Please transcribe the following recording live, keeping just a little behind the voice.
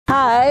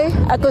Hi,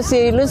 ako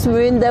si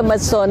Minda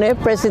Mazzone,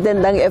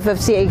 President ng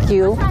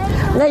FFCAQ.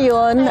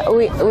 Ngayon,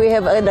 we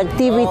have an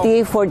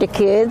activity for the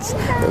kids,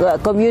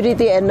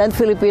 community and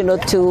non-Filipino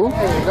too.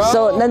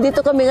 So,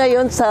 nandito kami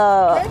ngayon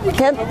sa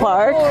Kent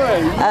Park.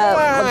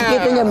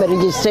 Makikita niyo, may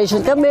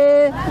registration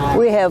kami.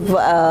 We have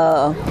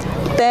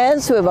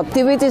tents, we have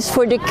activities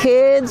for the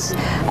kids,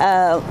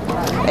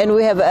 and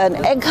we have an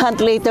egg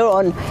hunt later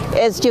on.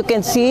 As you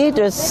can see,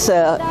 there's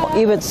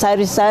even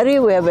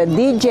sari-sari, we have a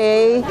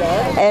DJ,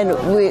 and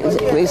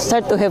we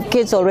start to have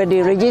kids already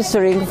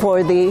registering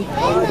for the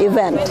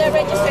event.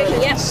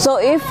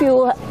 So if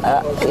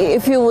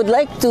you would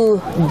like to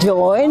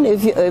join,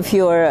 if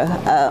you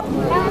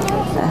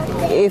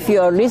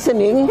are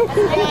listening,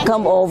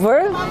 come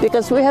over,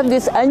 because we have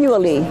this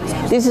annually.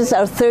 This is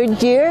our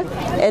third year,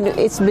 and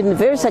it's been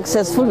very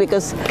successful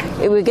because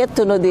we get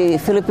to know the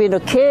Filipino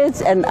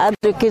kids and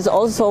other kids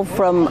also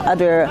from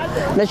other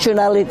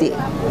nationality.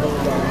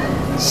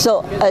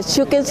 So as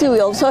you can see, we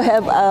also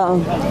have a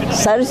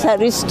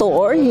sari-sari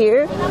store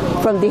here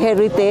from the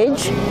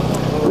Heritage.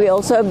 We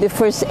also have the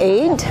first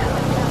aid.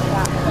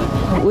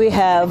 We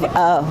have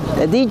a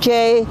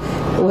DJ.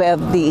 We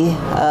have the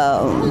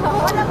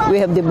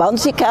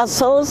Bouncy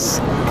Castles,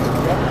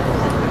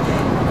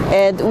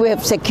 and we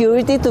have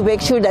security to make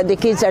sure that the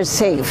kids are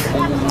safe.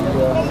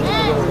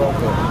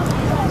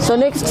 So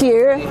next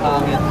year,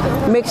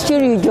 make sure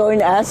you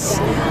join us.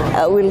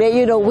 We'll let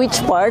you know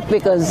which park,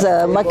 because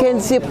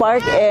Mackenzie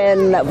Park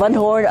and Van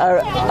Horn are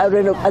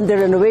under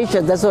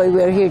renovation. That's why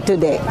we're here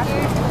today.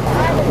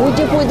 Would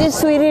you put this,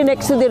 sweetie,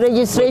 next to the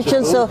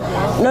registration? So,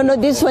 no,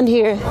 this one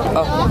here,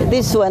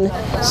 this one,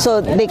 so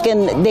they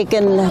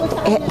can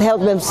help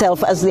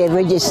themselves as they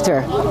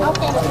register.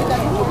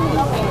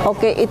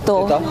 Okay,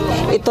 ito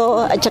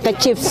at saka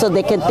chips, so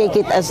they can take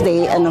it as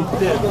they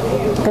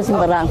kasi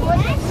marang.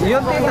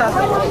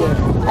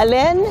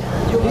 Alin?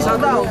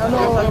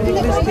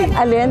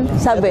 Alin?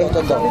 Sabi?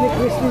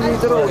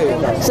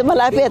 Sa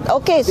malapit.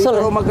 Okay, so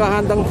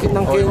maghahandang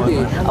ng candy.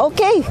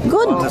 Okay,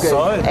 good.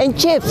 And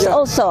chips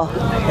also.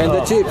 And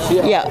the chips,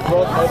 yeah.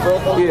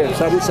 Here,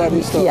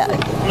 sari-sari store. Yeah.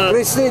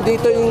 Christy,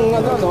 dito yung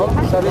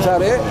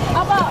sari-sari.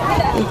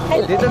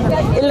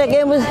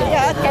 Ilagay mo.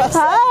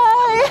 Hi!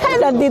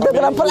 Nandito ka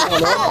na pala.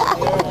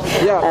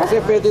 Yeah, kasi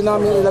pwede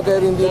namin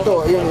ilagay rin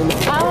dito.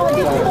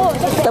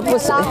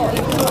 Tapos,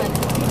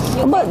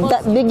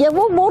 bigyan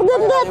mo more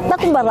than that.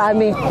 Naku,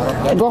 marami.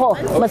 Go,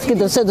 maski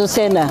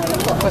dosena.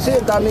 Kasi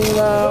daming,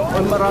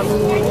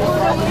 maraming...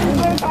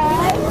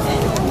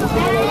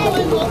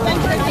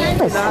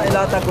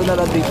 Ilatag ko na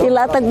lang dito.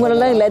 Ilatag mo na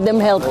lang, let them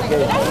help.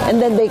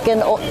 And then they can...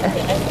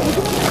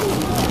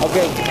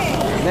 Okay.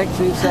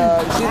 Next is,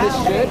 see this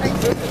shed?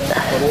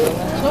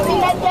 So,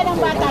 ilan dyan ang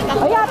bata?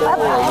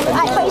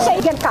 Ay, pa-isa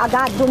yan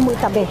kaagad. Doon mo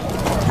itabi.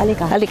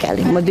 Halika. Halika.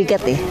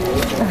 Mabigat eh.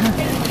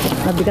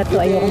 Mabigat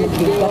to. Ayoko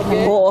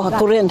mabigat. Oo,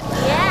 ako rin.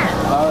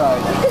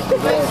 Alright.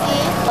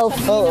 Oh,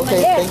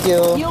 okay. Thank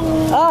you.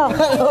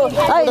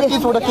 Ay,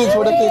 For the kids.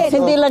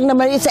 hindi lang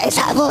naman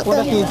isa-isa. For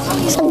the kids.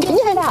 Isang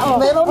ganyan.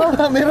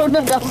 Meron na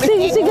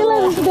kami. Sige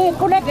lang.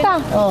 Connecta.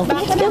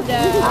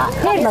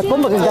 Naku,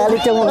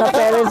 magagalit yung mga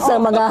parents sa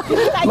mga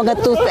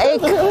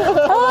toothache.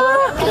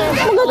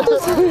 Mga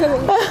toothache.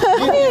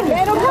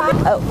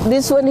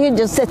 This one here,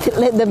 just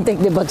let them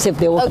take the box if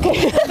they want.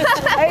 Okay.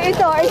 Ay,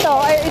 ito.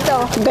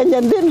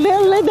 Ganyan din,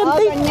 let them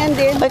take. Ganyan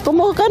din. Ay,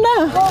 kumuha ka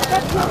na.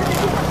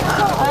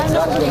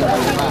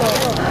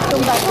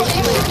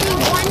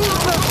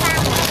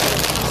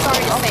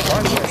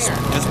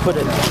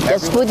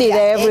 Just put it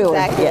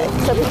everywhere. Exactly. Yeah.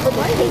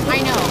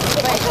 I know.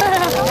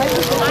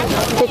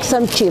 Take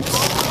some chips.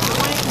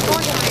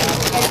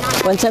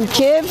 Want some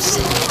chips?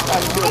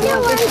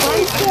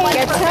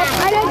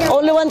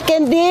 Only one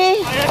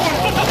candy?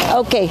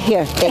 Okay,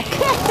 here, take.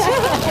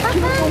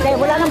 Okay,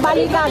 wala nang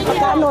balikan.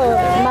 Pagkano,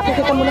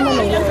 makikita mo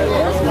naman eh.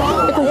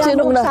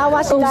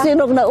 Kung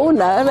sinong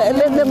nauna,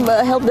 let them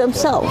help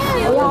themselves.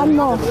 Ayan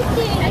mo.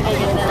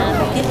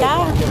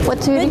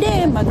 What's it?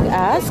 Pwede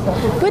mag-ask.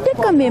 Pwede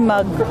kami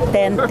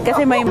mag-tent.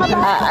 Kasi may...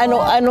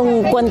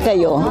 Anong kwan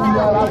kayo?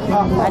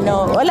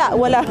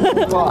 Wala.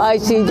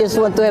 I see, just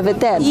want to have a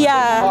tent.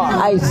 Yeah.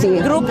 I see.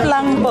 Group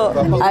lang po.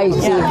 I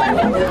see.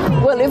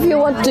 Well, if you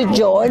want to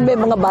join, may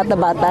mga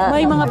bata-bata.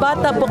 May mga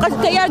bata po.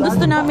 Kaya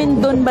gusto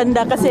namin doon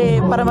banda kasi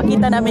para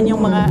makita namin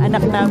yung mga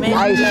anak namin.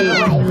 I see.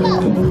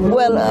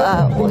 Well,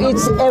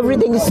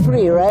 everything is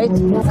free, right?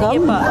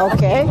 Come. pa.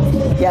 Okay.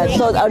 Yeah,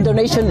 so our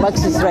donation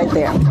box is right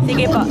there.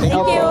 Sige po. Thank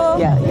you.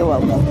 Yeah, you're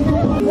welcome.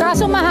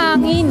 Kaso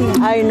mahangin.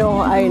 I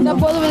know. The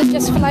ball will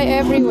just fly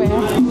everywhere.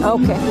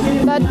 Okay.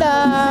 But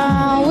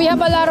we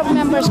have a lot of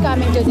members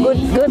coming today.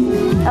 Good.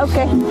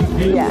 Okay.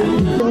 Yeah.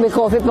 May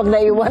coffee pag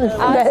naiwan.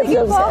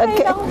 Sige po,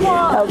 Okay.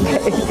 Okay.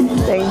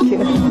 Thank you.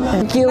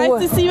 Thank you.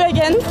 Nice to see you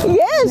again.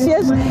 Yes.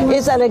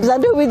 Is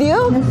Alexander with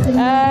you?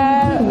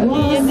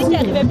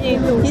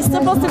 He's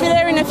supposed to be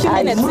there in a few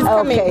minutes. He's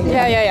coming. Okay.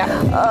 Yeah. Yeah.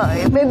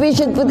 Maybe you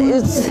should put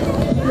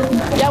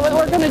Yeah, what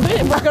we're gonna do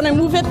it. We're gonna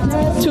move it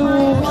to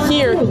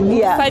here.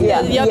 Yeah, beside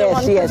yeah, the other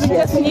one. yes. We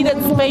just needed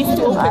space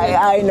to open it.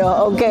 I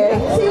know,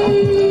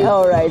 okay.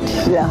 All right,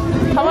 yeah.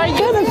 How are you?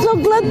 God, I'm so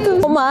glad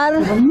to. Omar,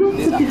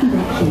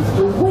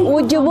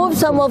 would you move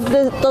some of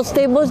those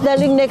tables,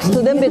 darling, next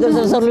to them? Because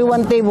there's only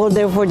one table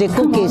there for the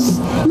cookies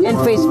and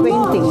face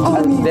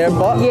painting. There,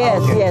 but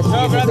Yes, yes.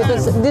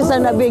 Because these are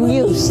not being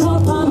used.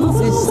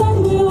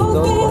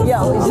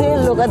 Yeah, see,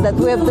 look at that.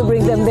 We have to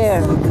bring them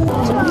there.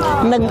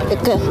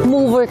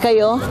 Nag-mover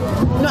kayo?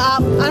 No,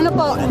 ano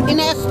po,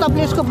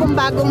 ina-establish ko pong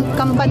bagong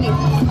company.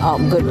 Oh,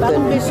 good,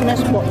 Bagong good.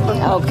 business po.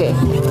 Okay.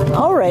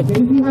 All right.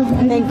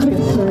 Thank you.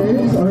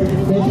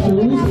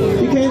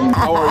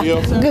 How are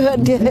you?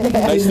 Good.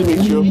 Nice to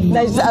meet you.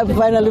 Nice. I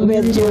finally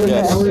met you.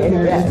 Yes.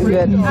 Yeah,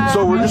 good.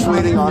 So we're just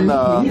waiting on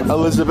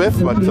Elizabeth,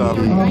 but not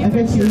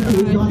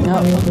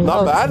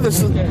bad.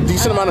 There's a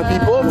decent amount of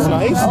people. It's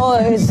nice. Oh,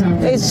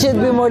 it should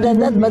be more than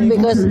that, but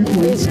because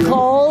it's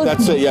cold.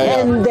 That's it, yeah,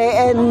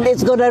 yeah. And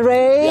it's gonna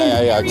rain.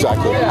 Yeah,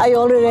 exactly. I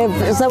already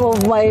have some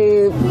of my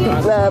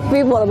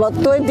people, about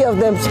 20 of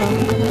them.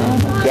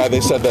 Yeah, they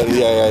said that.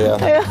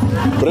 Yeah.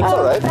 But it's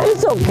all right.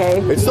 It's okay.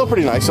 It's still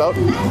pretty nice out.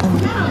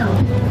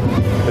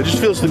 It just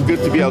feels good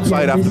to be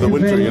outside after the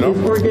winter, you know?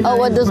 Oh,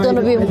 what there's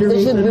gonna be? There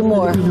should be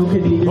more.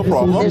 No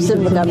problem. There's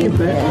still coming.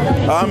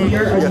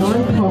 Yes.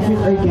 Non-profit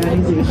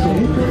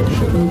organization,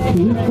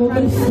 okay,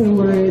 focused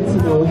towards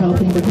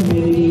helping the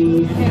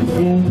community,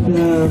 and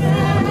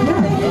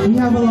we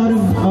have a lot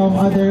of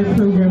other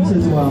programs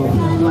as well,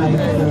 like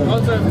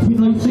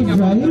Pinoy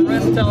Drive,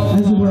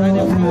 as well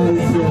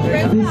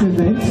as this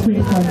event,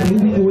 Spring Fun Day.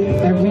 We do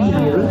it every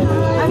year.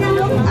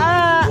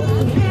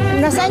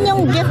 Nasaan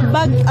yung gift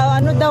bag?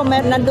 Ano daw,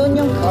 nandun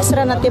yung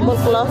extra na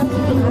tablecloth?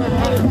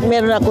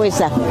 Meron ako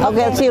isa.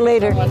 Okay, I'll see you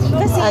later.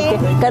 Okay.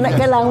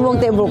 Kailangan mong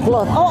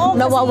tablecloth.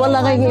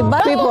 Nawawala ngayong iba.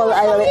 People,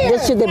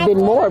 this should have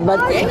been more, but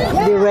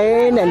the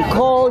rain and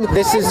cold.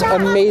 this is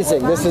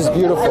amazing. This is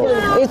beautiful.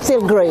 It's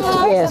still great,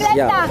 yes.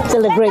 Yeah.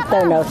 Still a great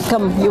turnout.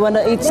 Come, you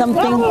want to eat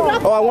something?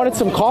 Oh, I wanted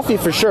some coffee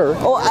for sure.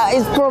 Oh,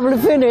 it's probably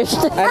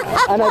finished.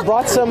 And I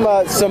brought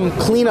some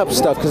cleanup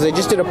stuff because I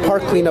just did a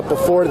park cleanup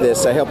before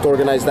this. I helped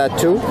organize that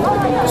too.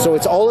 So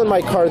it's all in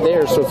my car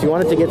there. So if you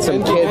wanted to get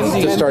some kids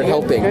to start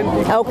helping,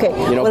 Okay.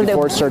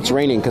 before it starts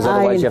raining, because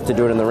otherwise you have to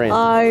do it in the rain.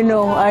 I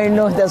know.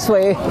 That's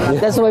why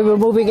we're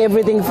moving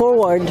everything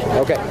forward.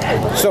 Okay.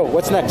 So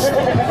what's next?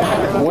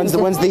 When's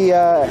the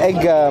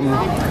egg?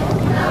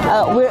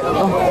 We're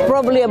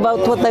probably about,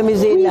 what time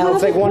is it now?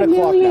 It's like 1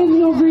 o'clock now.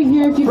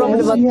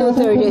 Probably about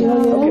 2:30.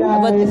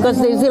 But because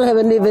they still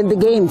haven't even the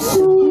games.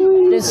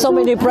 There's so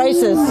many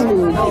prizes.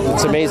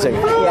 It's amazing.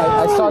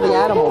 Yeah, I saw the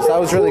animals. That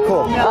was really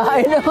cool.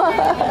 I know.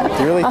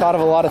 You really thought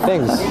of a lot of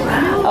things.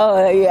 Oh,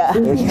 yeah.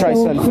 Let's try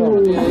some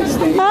film.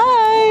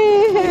 Hi.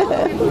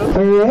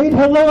 All right,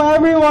 hello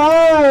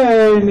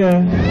everyone.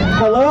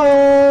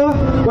 Hello.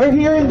 We're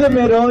here in the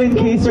middle in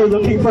case you're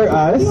looking for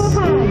us.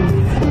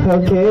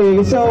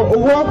 Okay, so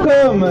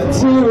welcome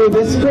to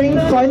the Spring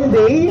Fun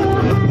Day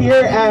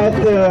here at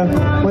the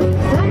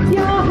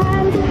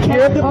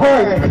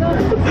park.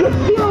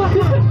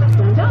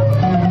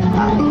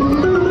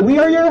 We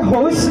are your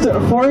host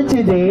for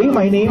today.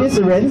 My name is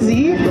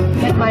Renzi.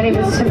 My name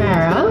is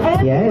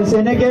Tamara. Yes,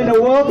 and again,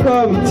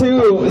 welcome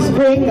to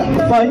Spring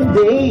Fun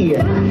Day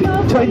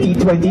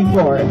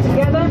 2024.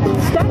 Together,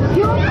 step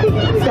your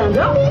feet, stand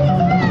up.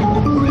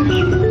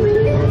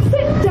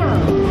 Sit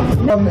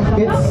down.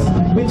 It's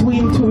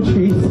between two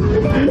trees.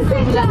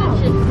 Sit down.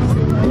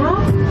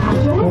 Now,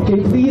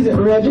 Okay, please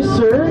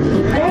register.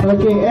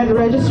 Okay, and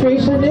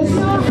registration is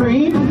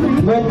free,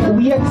 but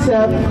we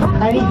accept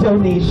any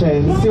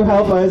donations to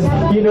help us,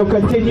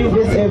 continue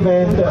this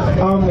event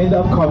in the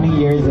upcoming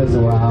years as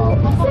well.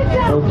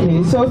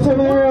 Okay, so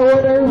Tamara,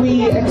 what are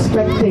we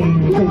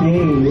expecting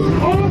today?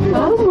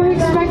 well, we're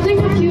expecting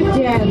a few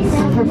dance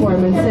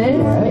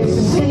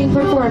performances, singing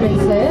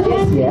performances,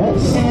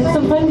 Yes. and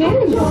some fun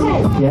games.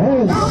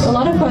 Yes. A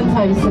lot of fun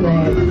times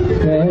tonight.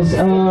 Yes.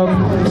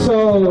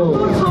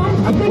 So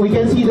we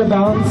can see the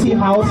bouncy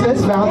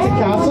houses, bouncy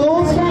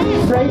castles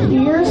right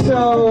here.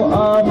 So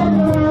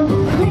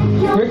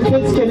your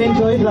kids can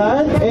enjoy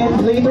that.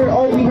 And later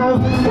on, we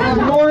have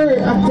more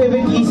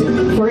activities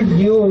for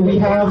you. We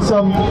have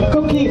some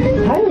cooking.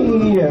 Hi.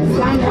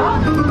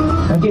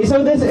 Okay,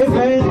 so this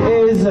event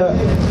is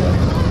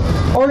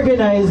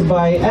organized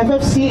by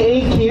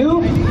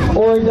FFCAQ,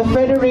 or the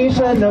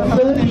Federation of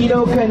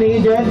Filipino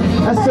Canadian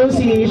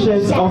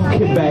Associations of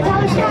Quebec.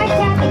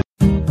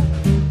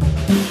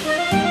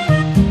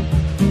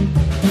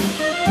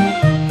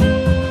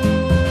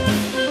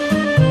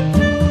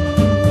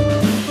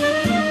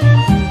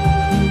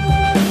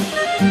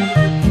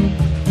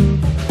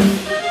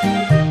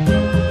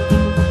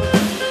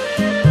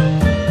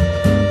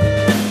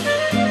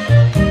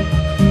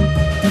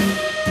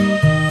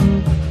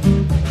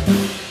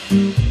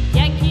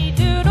 Yankee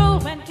Doodle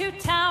went to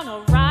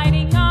town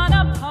riding on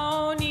a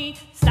pony,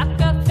 stuck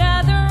a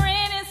feather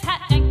in his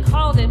hat and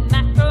called it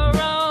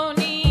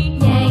macaroni.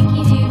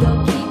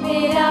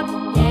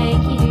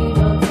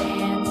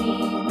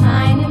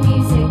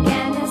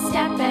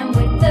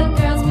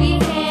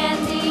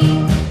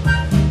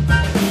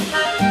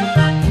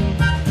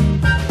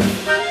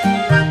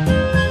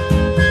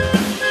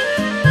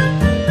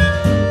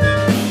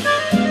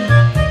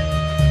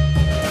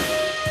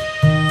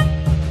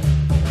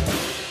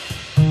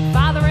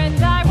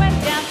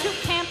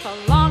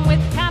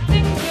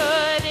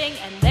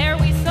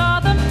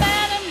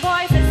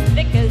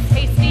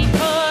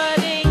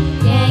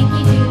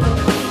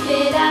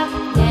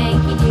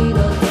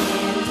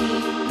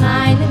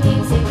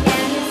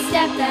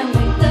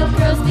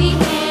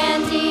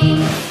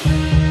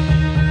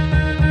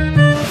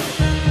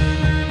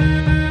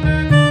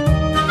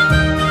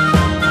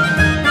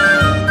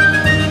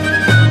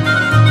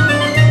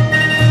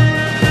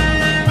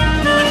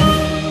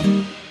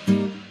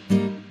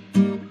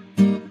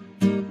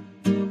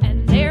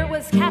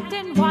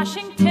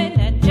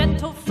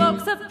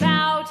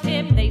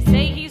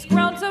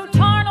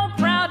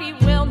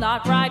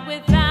 not ride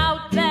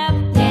without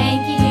them.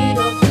 Yankee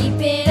Doodle, keep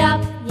it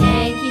up.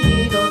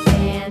 Yankee Doodle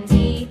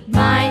dandy.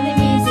 Mind the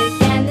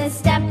music and the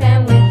step,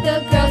 and with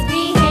the girls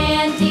be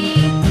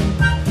handy.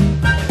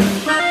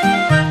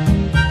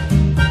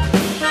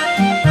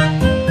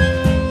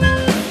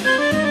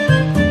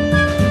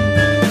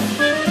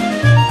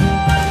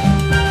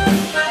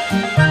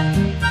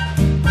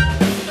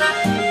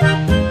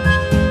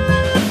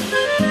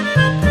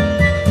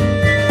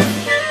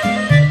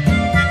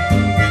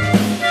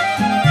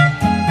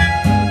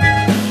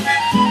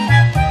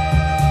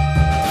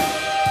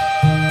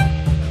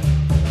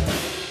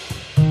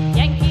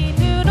 Yankee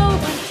Doodle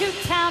went to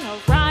town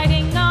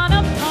riding on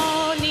a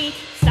pony.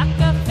 Stuck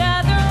a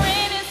feather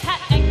in his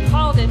hat and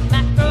called it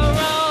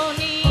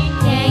macaroni.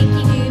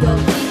 Yankee Doodle,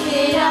 keep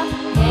it up.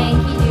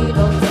 Yankee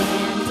Doodle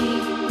dandy.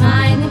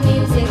 Mind the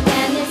music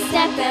and the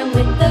step, and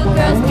with the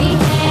girls be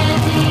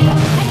handy.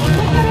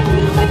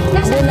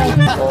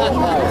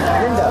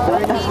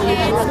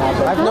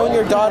 I've known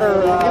your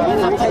daughter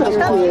for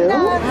 10 years.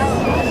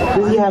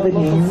 Does he have a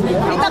name?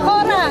 Tita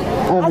Cora,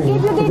 I'll give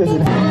you the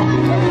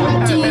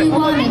Do you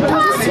want to go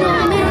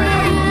swimming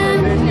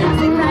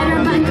around? Ride our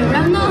bike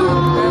around the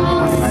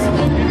halls. I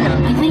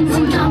think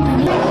some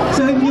company.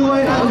 So if you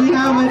want, we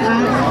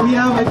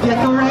have a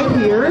gecko right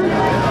here.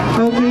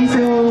 Okay,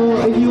 so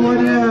if you want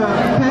to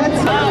pet.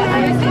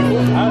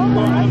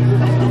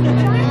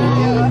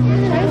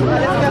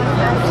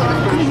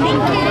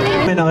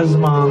 Minda's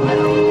mom.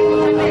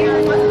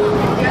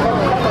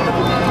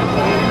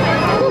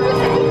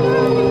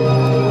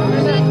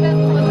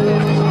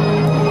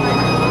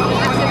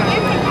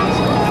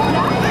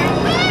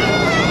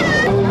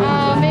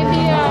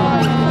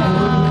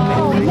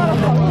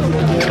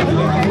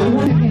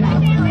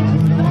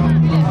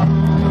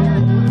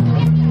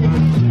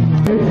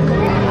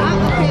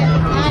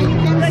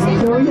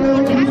 So we have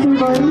an Easter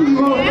bunny. We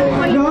will go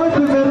to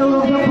the middle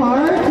of the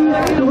park.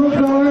 We'll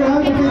go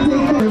around. You can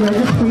take the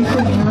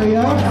registration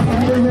area.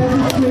 The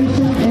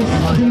registration is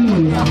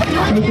free.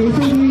 Okay,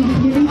 so you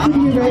need to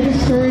be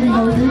registered in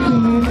order to get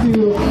to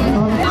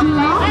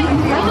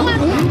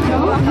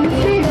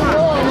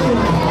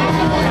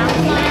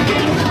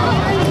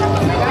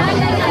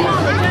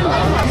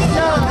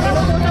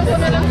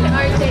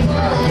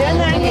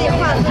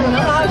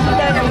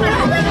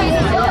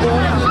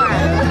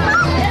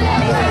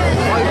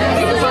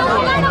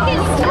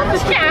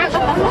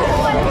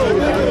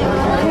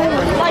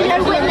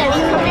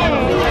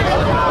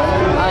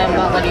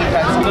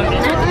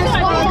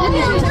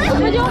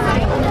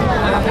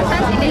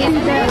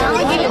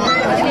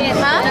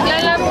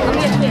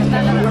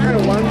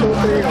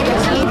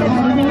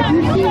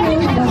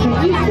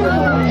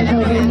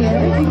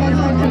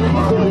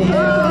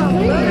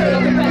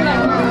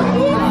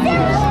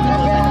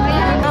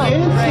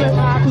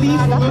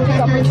please look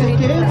at your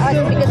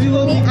tickets. We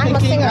will be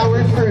picking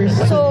our first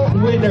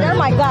winner. they're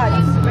my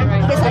gods.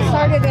 Because I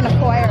started in a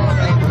choir.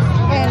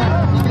 And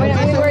when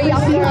we were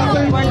younger,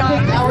 we're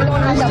not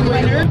the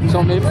winner.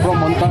 So maybe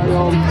from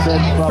Ontario,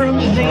 From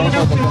Jane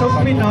of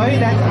Pinoy,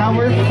 that's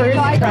our first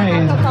prize.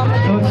 Okay?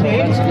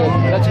 That's good.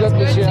 That's good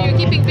this year. So you're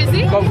keeping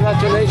busy?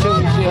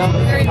 Congratulations, yeah.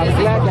 Very I'm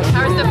busy. glad that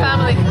How's the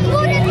family?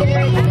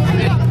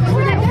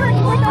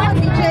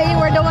 DJ,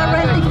 we're the one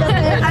renting the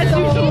tent. As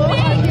usual. So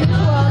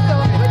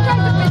we're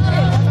trying to pitch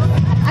it.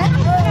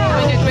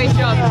 Doing a great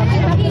job.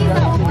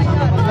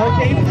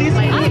 Okay, please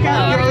look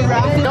at your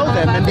raffle. Know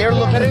them, and they're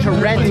looking to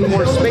rent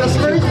more space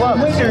in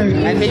clubs.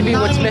 And maybe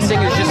what's missing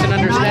is just an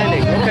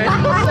understanding. Okay.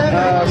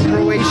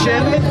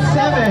 Croatian.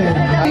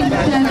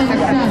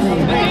 7.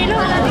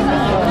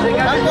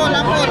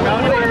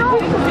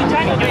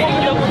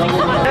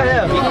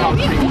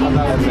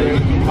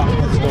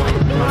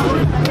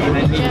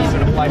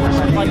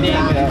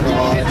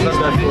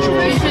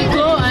 You should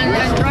go and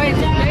try it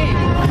today.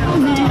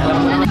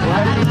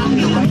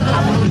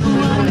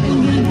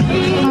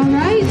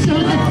 Alright, so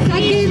the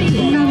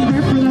second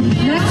number for the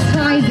next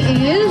prize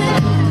is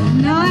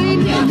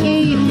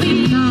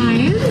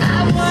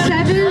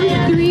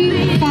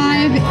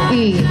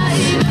 989-7358.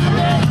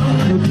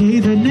 Okay,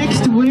 the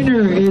next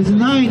winner is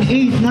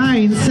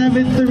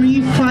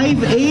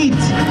 989-7358.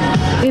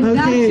 If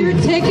that's your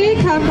ticket,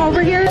 come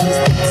over here.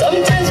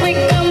 Sometimes we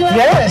come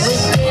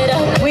Yes!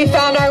 We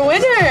found our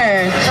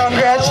winner.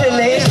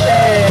 Congratulations!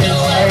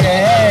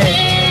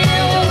 Okay.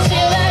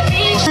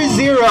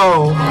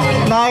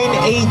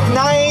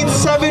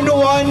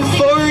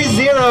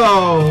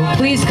 989-7140.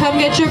 Please come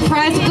get your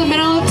prize at the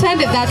middle of the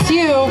tent if that's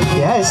you.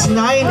 Yes,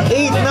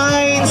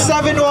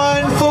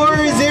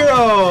 989-7140.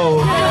 Oh,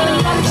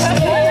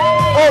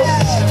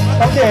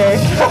 okay.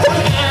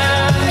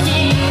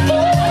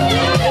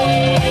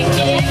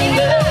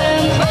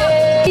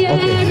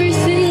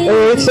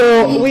 Alright,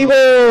 so we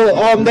will,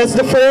 that's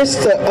the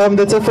first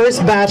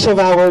batch of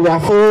our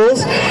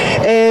raffles,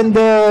 and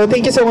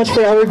thank you so much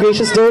for our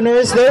gracious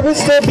donors. There will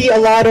still be a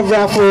lot of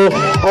raffle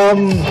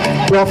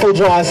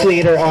draws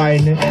later on.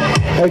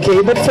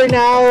 Okay, but for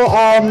now,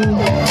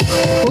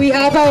 we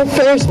have our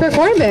first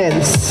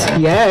performance.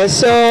 Yes,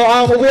 so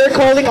we're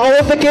calling all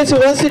of the kids who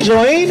wants to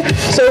join.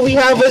 So we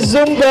have a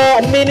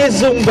Zumba, mini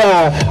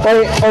Zumba,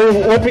 or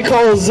what we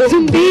call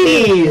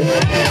ZUMBINI.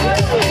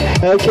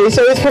 Okay,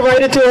 so it's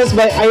provided to us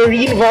by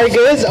Irene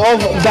Vargas of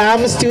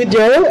BAM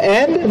Studio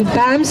and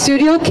BAM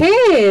Studio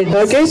Kids.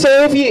 Okay,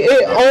 so if you,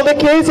 all the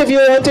kids, if you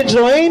want to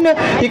join,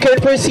 you can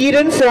proceed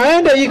in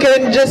front, or you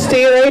can just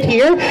stay right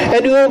here,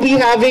 and we will be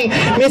having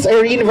Miss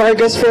Irene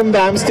Vargas from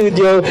BAM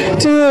Studio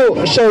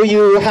to show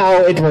you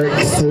how it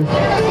works.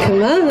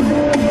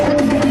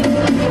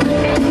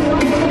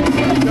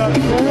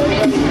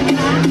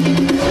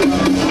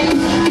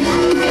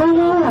 Come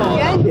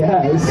on.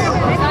 Yes.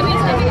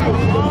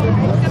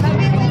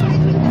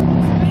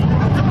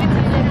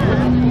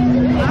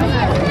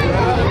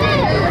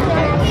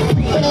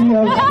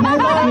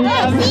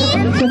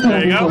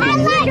 There you go.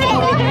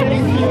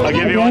 I'll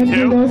give you one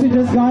too. For those who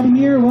just got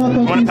here,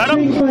 welcome Want to pet him?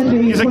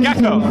 He's a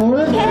gecko.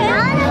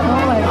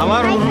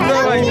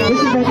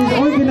 This event is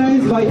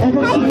organized by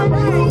FFC.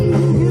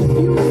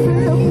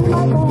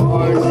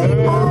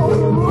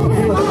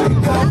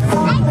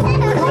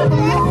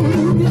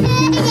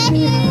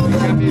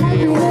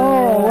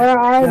 Oh, where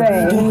are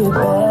they?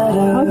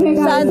 Okay,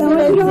 guys, so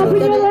let's go for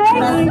your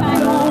legs.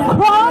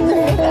 Cross.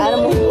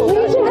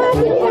 Raise your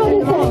hands if you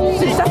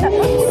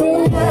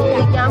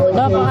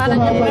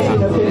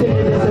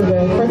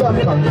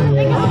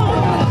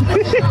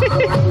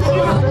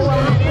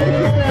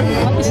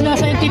What is the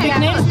scientific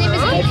name?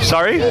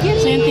 Sorry?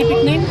 Scientific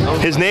name?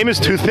 His name is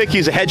Toothpick.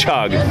 He's a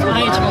hedgehog. Oh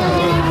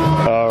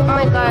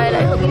my god,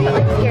 I hope he's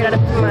not scared out of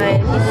his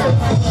mind.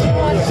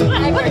 He's so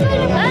cute.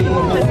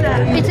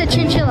 It's a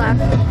chinchilla.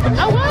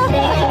 Oh, wow.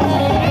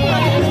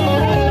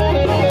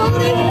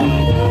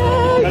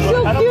 So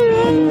cute.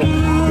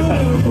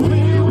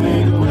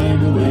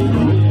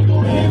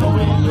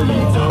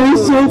 They're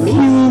so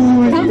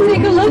cute. Come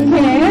take a look,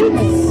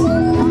 kids.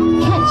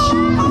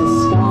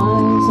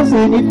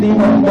 Anything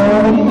on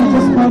that, he's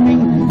just coming.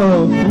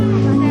 Oh.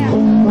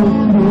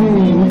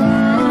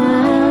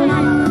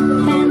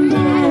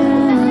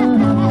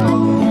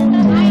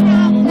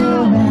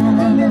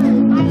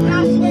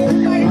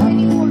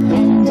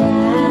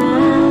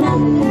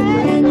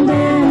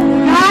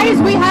 Guys,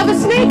 we have a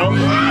snake. Wow.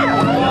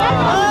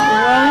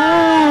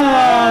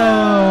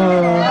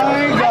 Oh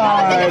my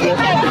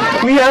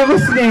God. We have a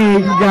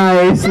snake,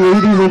 guys,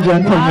 ladies and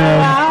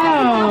gentlemen.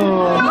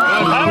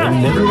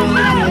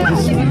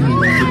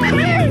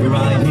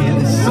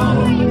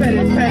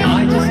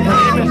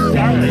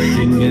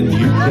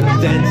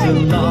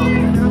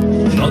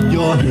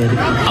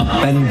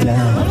 Up and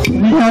down. We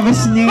have a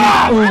snake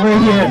over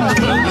here.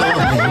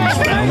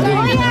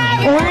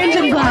 Orange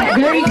and black,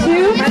 very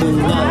cute.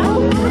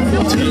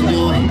 Turn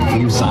your head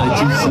from side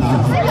to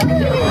side.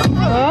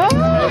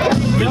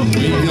 Bring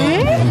your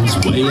hands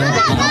way up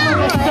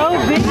high. So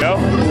big.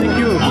 Thank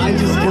you. I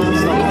just can't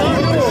stop.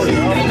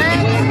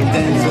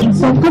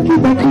 Some cookie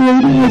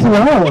decorating as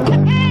well.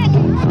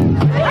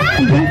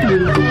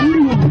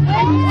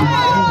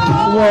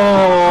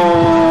 Whoa.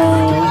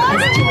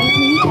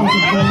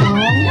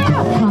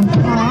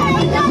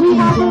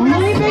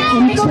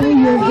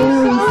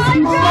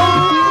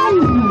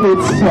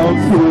 It's so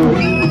cool.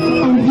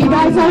 You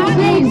guys have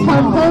snakes,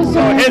 come closer. So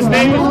his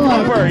name is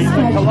Cooper. He's a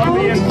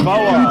Colombian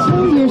boa.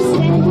 You're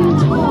standing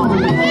tall. I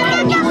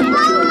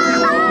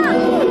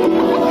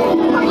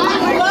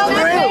love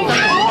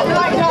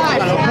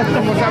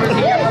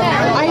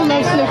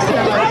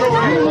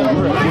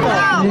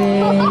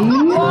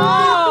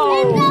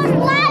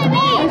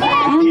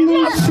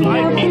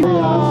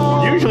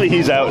snakes. Usually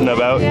he's out and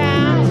about.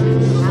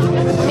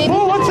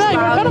 Oh, what's that? You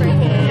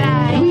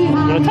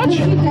want to touch?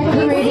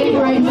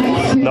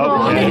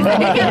 Nope.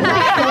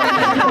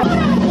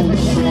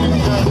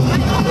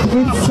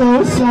 It's so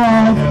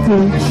soft.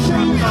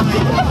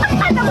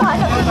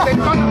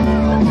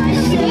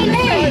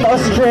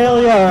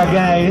 Australia,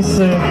 guys.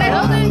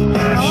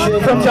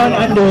 From down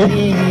under.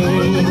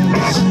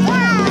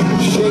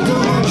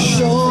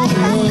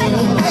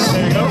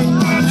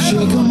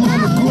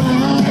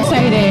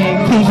 Exciting.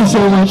 Thank you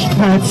so much,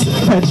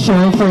 Pet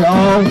Show, for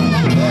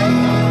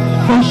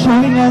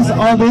showing us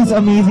all these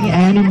amazing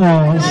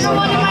animals.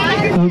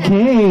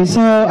 Okay,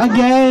 so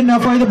again,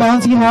 for the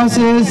bouncy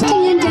houses. In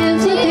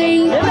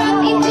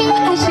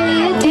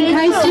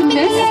case you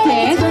missed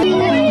it,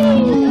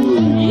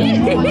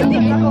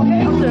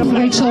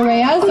 Rachel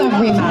Reyes of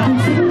Rima.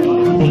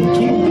 Thank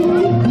you.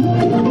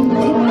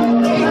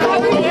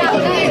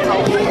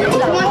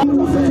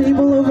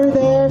 Table over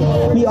there.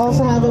 We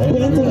also have a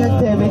painting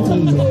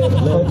activity.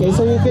 Okay,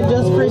 so you can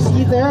just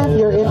proceed there if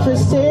you're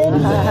interested.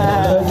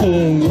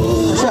 Okay,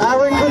 so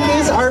our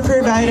cookies are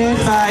provided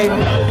by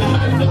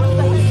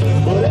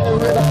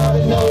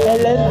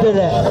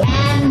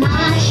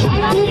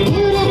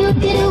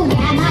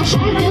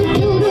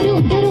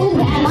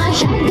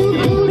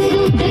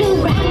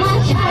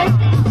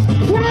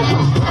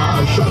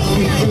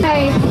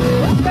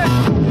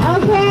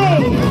Okay.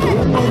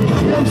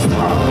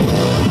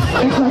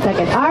 Just 1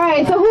 second. All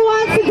right. So who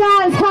wants to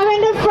dance?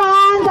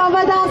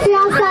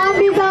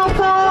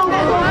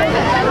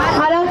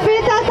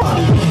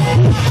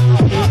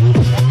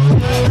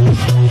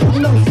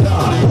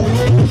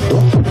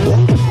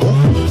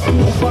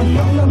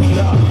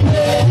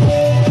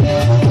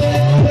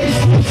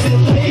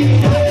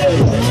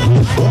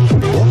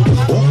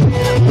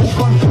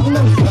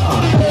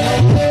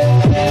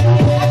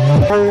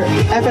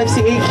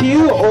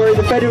 FFCEQ or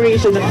the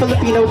Federation of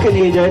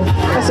Filipino-Canadian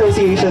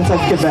Associations of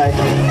Quebec.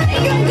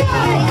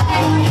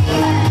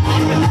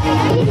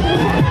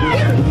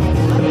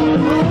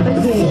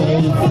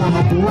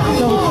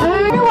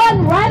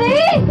 Everyone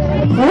ready?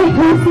 Wait,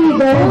 Chrissy,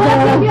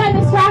 Let's give you a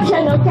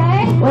distraction, okay?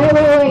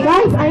 Wait,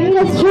 guys, I need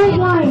a straight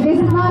line. This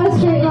is not a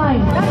straight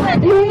line.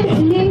 Please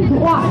link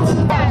what?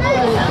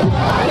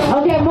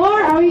 Okay,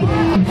 more? Are we?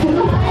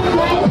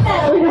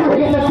 We're never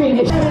gonna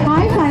finish.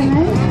 Hi,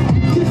 Simon.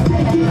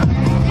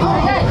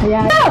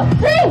 Yeah. 2,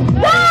 3,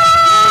 go!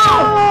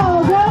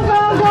 Go!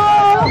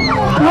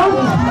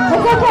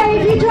 It's okay.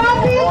 If you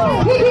drop it,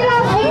 pick it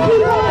up and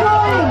keep on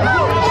going.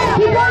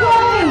 Keep on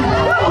going.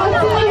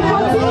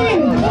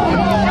 Continue.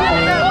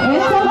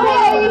 It's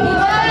okay.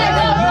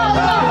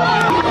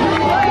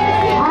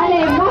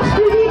 Allez,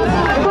 marche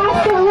plus vite.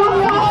 Faster, walk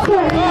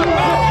faster.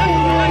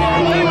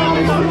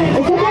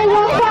 It's okay,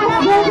 walk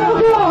fast.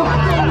 Go.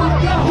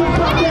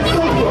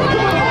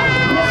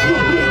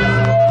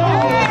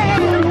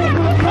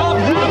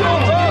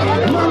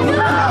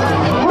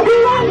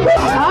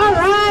 All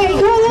right,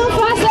 go a little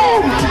faster.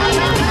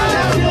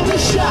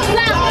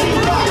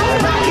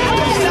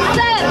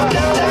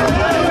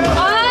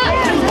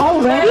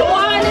 Already?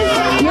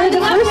 You're the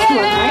first one,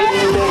 right?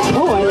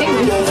 Oh, I think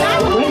this is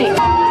winning.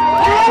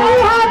 And we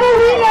have a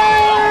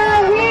winner!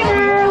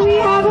 We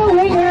have a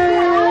winner!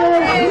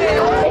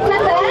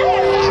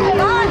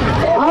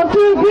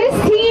 Okay, this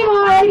team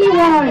already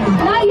won.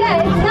 Not yet,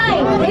 it's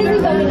 9. This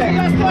is the winner.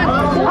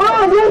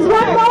 Oh, there's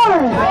one more.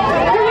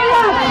 Hurry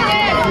up.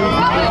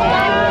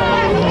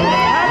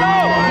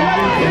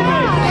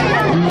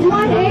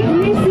 One egg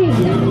missing.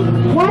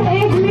 One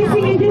egg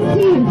missing in this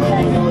team.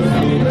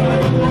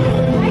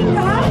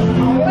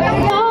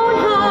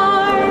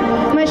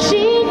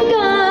 Machine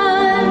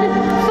gun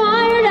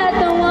fired at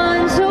the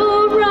ones who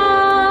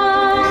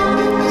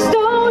run.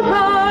 Stone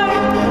hard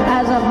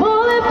as a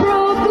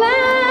bulletproof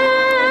glass.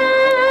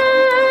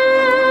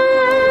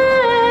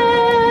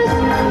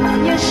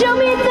 You shoot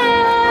me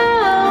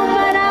down,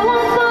 but I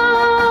won't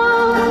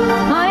fall.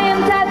 I am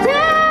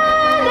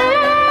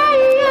titanium.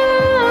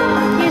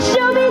 You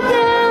shoot me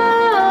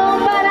down,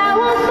 but I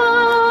won't fall.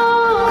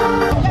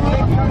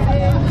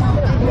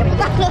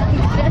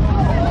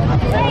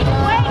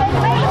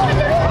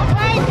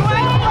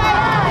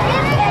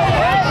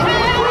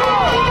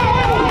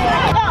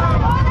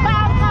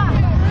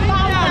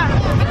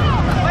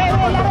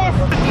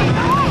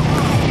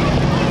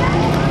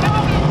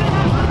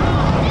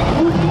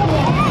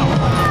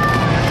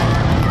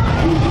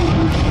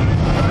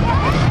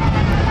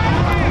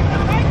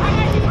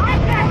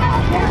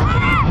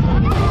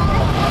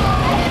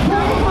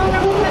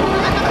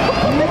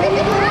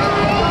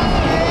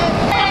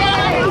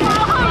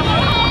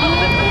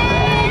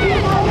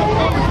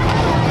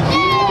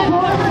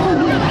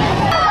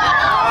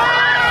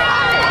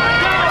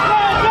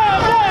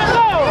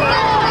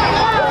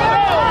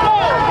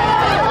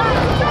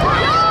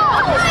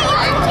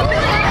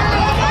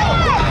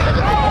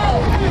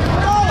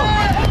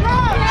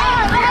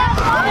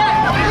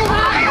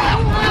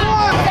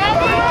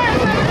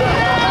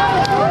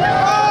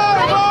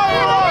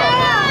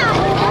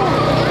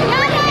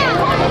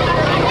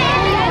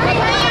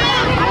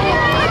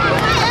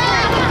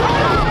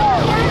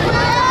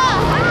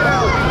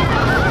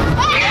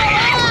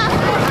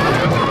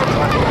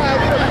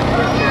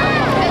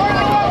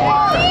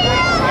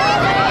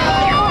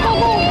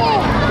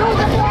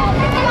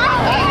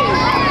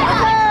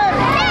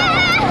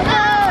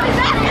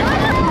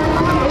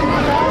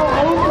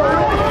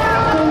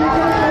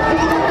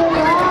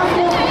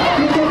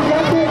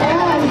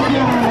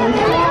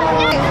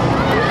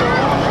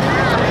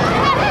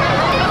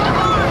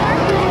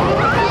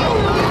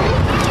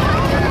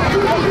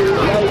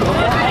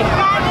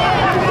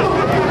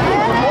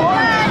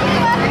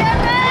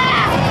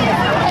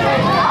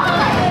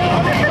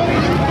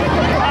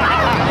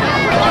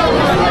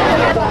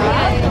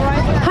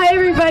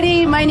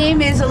 My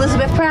name is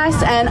Elizabeth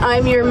Prass, and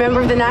I'm your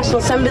member of the National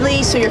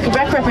Assembly, so your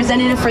Quebec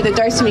representative for the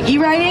Darcy McGee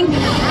riding.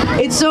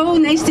 It's so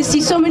nice to see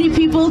so many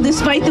people,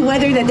 despite the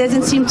weather that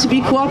doesn't seem to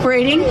be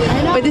cooperating.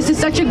 But this is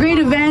such a great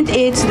event.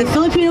 It's the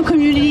Filipino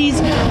community's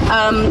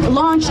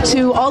launch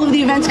to all of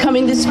the events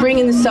coming this spring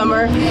and the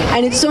summer,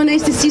 and it's so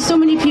nice to see so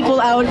many people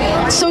out.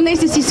 It's so nice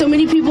to see so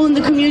many people in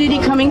the community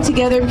coming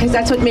together, because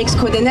that's what makes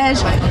Côte des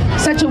Neiges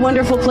such a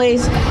wonderful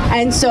place.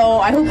 And so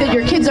I hope that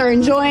your kids are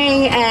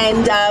enjoying,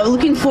 and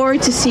looking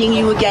forward to seeing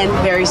you again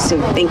very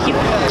soon. Thank you.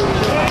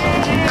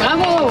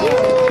 Bravo!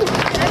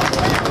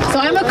 So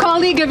I'm a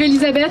colleague of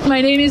Elizabeth.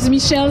 My name is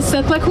Michelle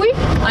Setlakwi.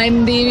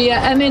 I'm the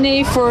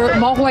MNA for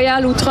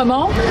Mont-Royal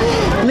Outremont.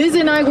 Liz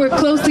and I work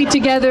closely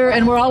together,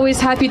 and we're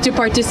always happy to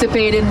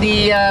participate in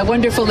the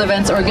wonderful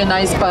events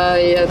organized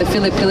by the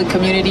Filipino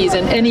communities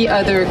and any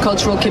other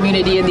cultural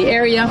community in the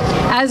area.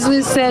 As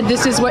Liz said,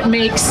 this is what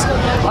makes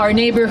our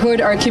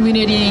neighborhood, our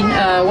community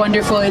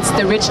wonderful. It's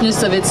the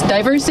richness of its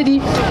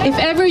diversity. If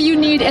ever you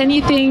need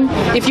anything,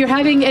 if you're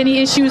having any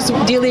issues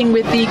dealing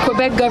with the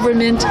Quebec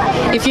government,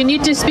 if you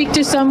need to speak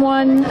to someone,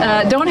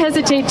 don't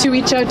hesitate to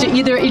reach out to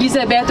either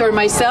Elizabeth or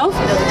myself.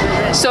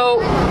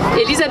 So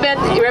Elizabeth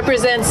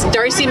represents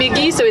Darcy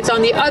McGee, so it's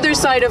on the other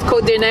side of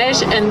Côte des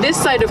Neiges, and this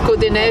side of Côte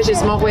des Neiges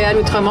is Montreal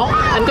Outremont.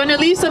 I'm going to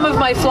leave some of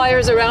my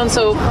flyers around,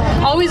 so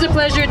always a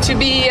pleasure to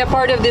be a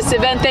part of this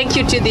event. Thank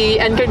you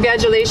and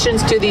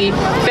congratulations to the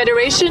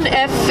Federation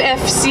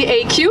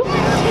FFCAQ,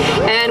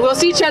 and we'll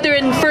see each other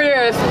in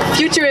further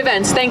future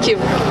events. Thank you.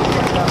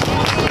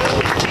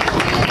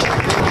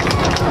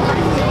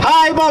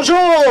 Hi,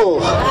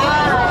 bonjour!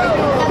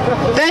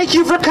 Thank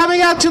you for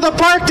coming out to the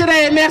park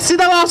today. Merci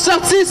d'avoir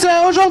sorti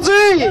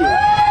aujourd'hui.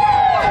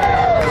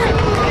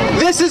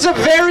 This is a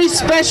very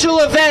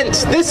special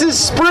event. This is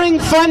Spring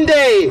Fun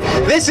Day.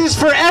 This is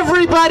for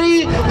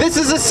everybody. This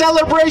is a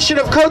celebration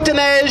of Côte des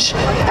Neiges.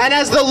 And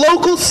as the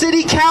local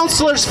city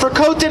councilors for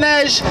Côte des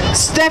Neiges,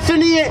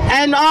 Stephanie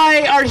and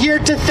I are here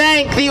to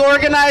thank the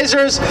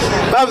organizers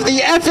of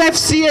the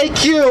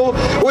FFCAQ,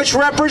 which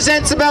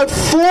represents about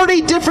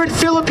 40 different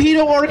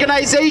Filipino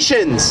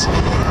organizations.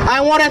 I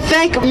want to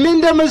thank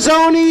Minda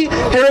Mazzone,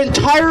 her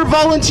entire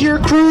volunteer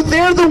crew.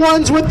 They're the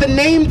ones with the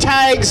name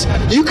tags.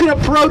 You can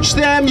approach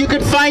them. You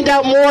can find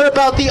out more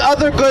about the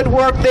other good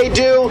work they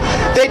do.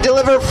 They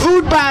deliver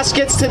food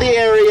baskets to the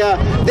area.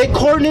 They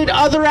coordinate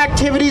other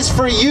activities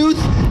for youth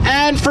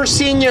and for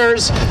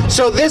seniors.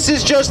 So this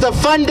is just a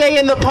fun day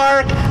in the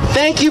park.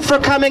 Thank you for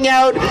coming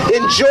out.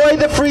 Enjoy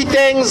the free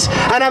things.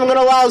 And I'm going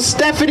to allow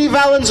Stephanie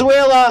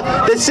Valenzuela,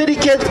 the city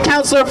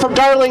councilor from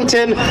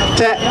Darlington,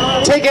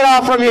 to take it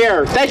off from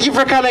here. Thank you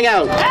for coming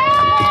out.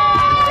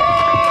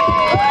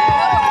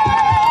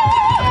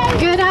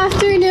 Good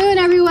afternoon,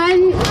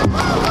 everyone.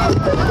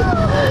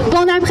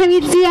 Bon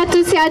après-midi à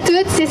tous et à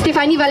toutes. C'est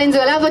Stéphanie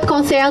Valenzuela, votre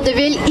conseillère de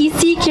ville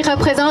ici qui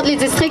représente le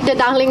district de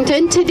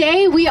Darlington.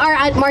 Today we are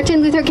at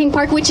Martin Luther King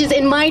Park, which is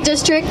in my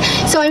district.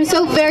 So I'm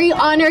so very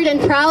honored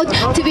and proud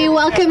to be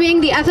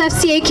welcoming the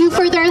FFCAQ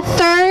for their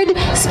third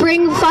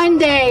Spring Fun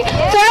Day.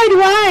 Third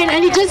one,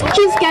 and it just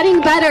keeps getting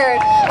better.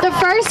 The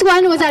first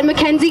one was at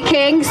Mackenzie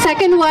King,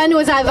 second one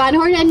was at Van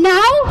Horn, and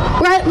now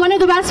we're at one of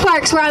the best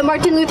parks. We're at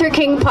Martin Luther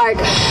King Park.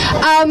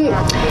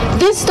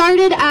 This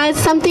started as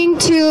something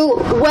to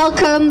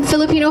welcome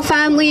Filipino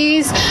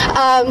families,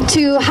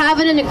 to have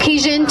an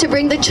occasion to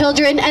bring the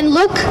children, and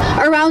look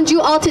around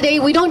you all today.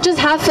 We don't just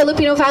have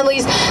Filipino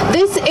families.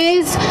 This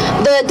is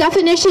the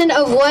definition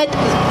of what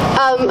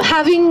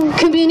having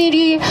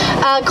community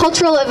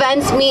cultural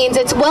events means.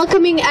 It's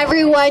welcoming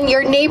everyone,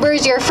 your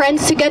neighbors, your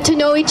friends, to get to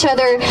know each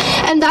other,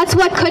 and that's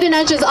what Côte des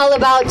Neiges is all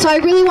about. So I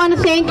really want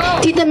to thank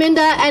Tita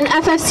Minda and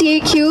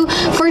FFCAQ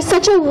for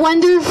such a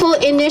wonderful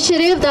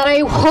initiative that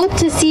I hope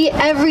to see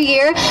every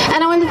year.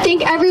 And I want to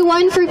thank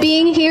everyone for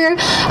being here,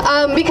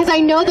 because I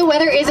know the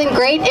weather isn't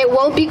great. It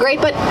won't be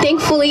great, but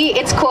thankfully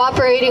it's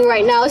cooperating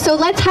right now. So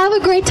let's have a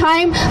great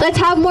time. Let's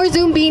have more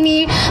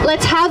Zumbini.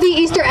 Let's have the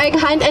Easter egg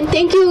hunt. And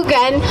thank you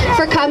again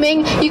for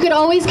coming. You can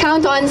always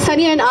count on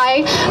Sunny and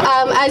I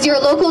as your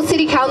local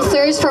city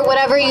councilors for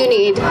whatever you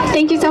need.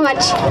 Thank you so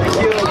much.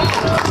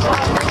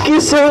 Thank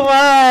you so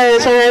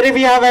much. Alright, if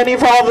you have any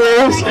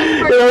problems,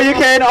 you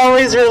can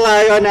always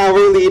rely on our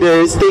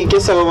leaders. Thank you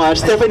so much.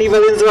 Stephanie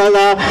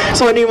Valenzuela,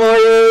 Sonny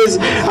Moyes,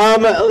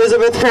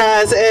 Elizabeth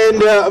Prass, and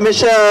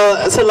Michelle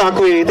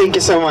Salakwe. Thank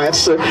you so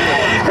much.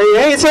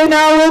 Alright, so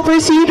now we'll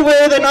proceed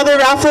with another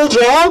raffle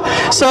draw.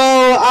 So,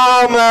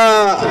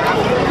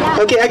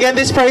 okay, again,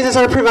 these prizes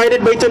are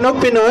provided by Tunog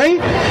Pinoy.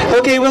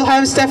 Okay, we'll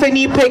have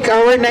Stephanie pick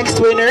our next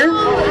winner.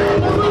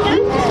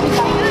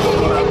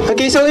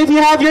 Okay, so if you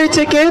have your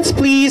tickets,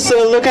 please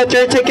look at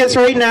your tickets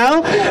right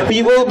now.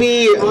 We will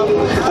be...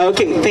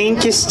 Okay,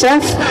 thank you,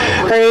 Steph.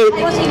 All right.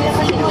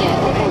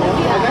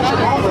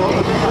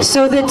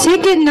 So the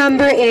ticket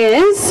number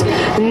is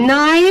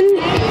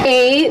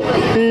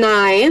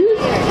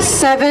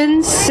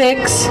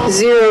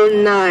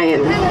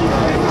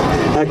 9897609.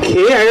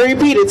 Okay, I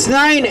repeat, it's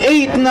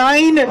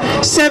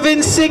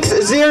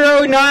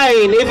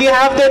 9897609. If you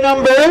have the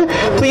number,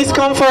 please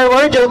come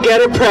forward, you'll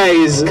get a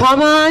prize.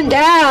 Come on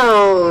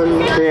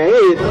down.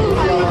 Great.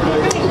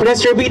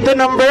 Let's repeat the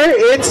number.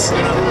 It's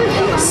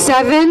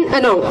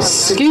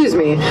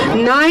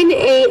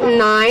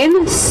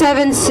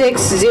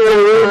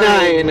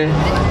 9897609.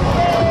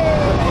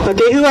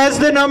 Okay, who has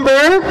the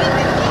number?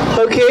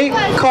 Okay,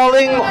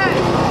 calling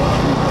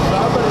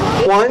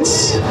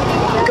once.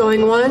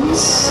 Going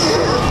once.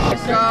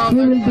 We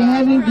will be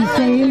having the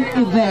same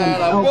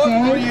event,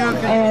 okay?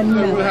 And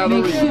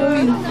make sure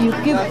you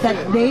keep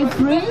that day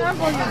free,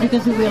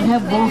 because we will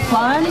have more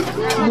fun,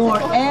 more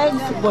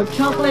eggs, more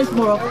chocolates,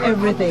 more of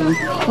everything.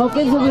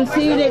 Okay, so we'll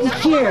see you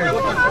next year.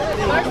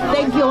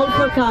 Thank you all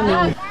for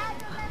coming.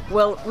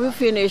 Well, we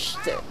finished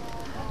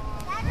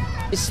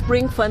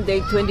Spring Fun Day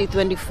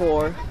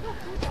 2024.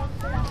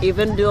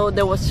 Even though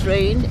there was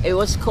rain, it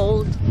was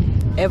cold,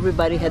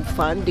 everybody had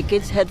fun, the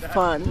kids had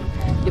fun.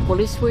 The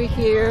police were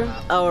here,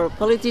 our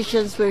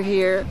politicians were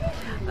here,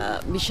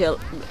 Michelle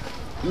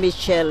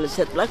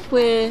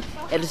Setlakwe,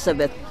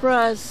 Elizabeth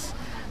Prass,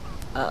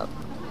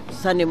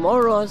 Sunny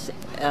Moros,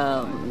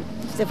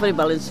 Stephanie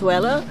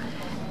Valenzuela,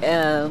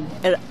 and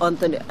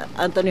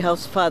Anthony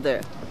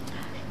Housefather.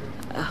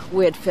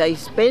 We had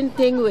face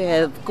painting, we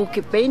had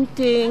cookie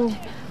painting,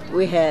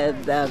 we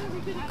had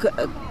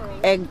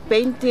egg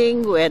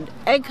painting, we had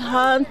egg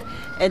hunt,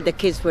 and the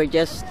kids were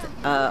just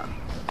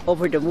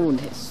over the moon.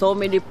 So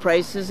many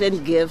prizes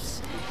and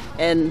gifts,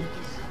 and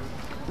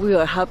we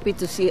were happy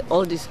to see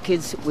all these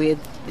kids with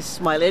a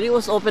smile. And it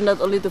was open not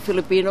only to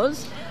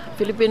Filipinos,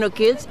 Filipino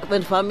kids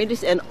and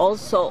families, and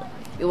also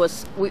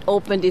we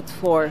opened it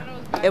for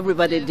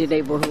everybody in the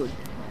neighborhood.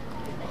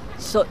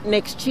 So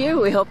next year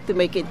we hope to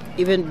make it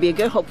even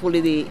bigger.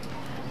 Hopefully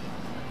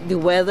the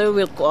weather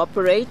will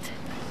cooperate,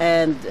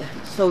 and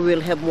so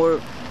we'll have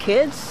more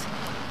kids,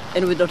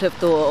 and we don't have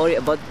to worry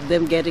about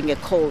them getting a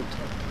cold.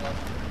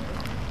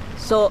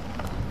 So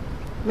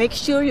make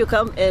sure you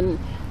come and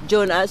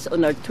join us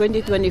on our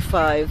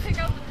 2025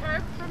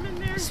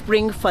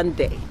 Spring Fun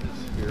Day.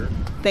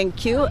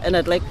 Thank you, and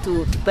I'd like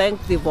to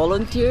thank the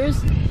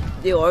volunteers,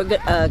 the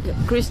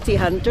Christy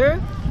Hunter,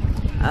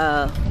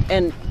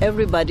 and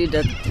everybody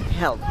that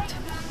helped.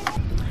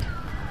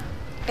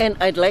 And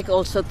I'd like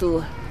also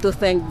to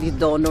thank the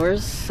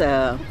donors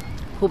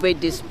who made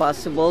this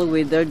possible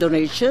with their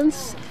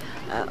donations.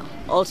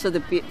 Also the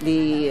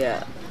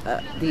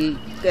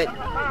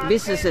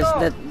businesses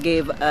that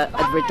gave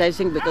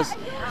advertising, because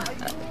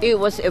it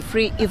was a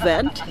free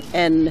event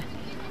and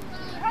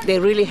they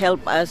really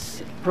help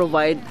us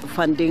provide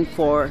funding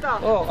for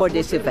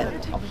this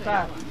event.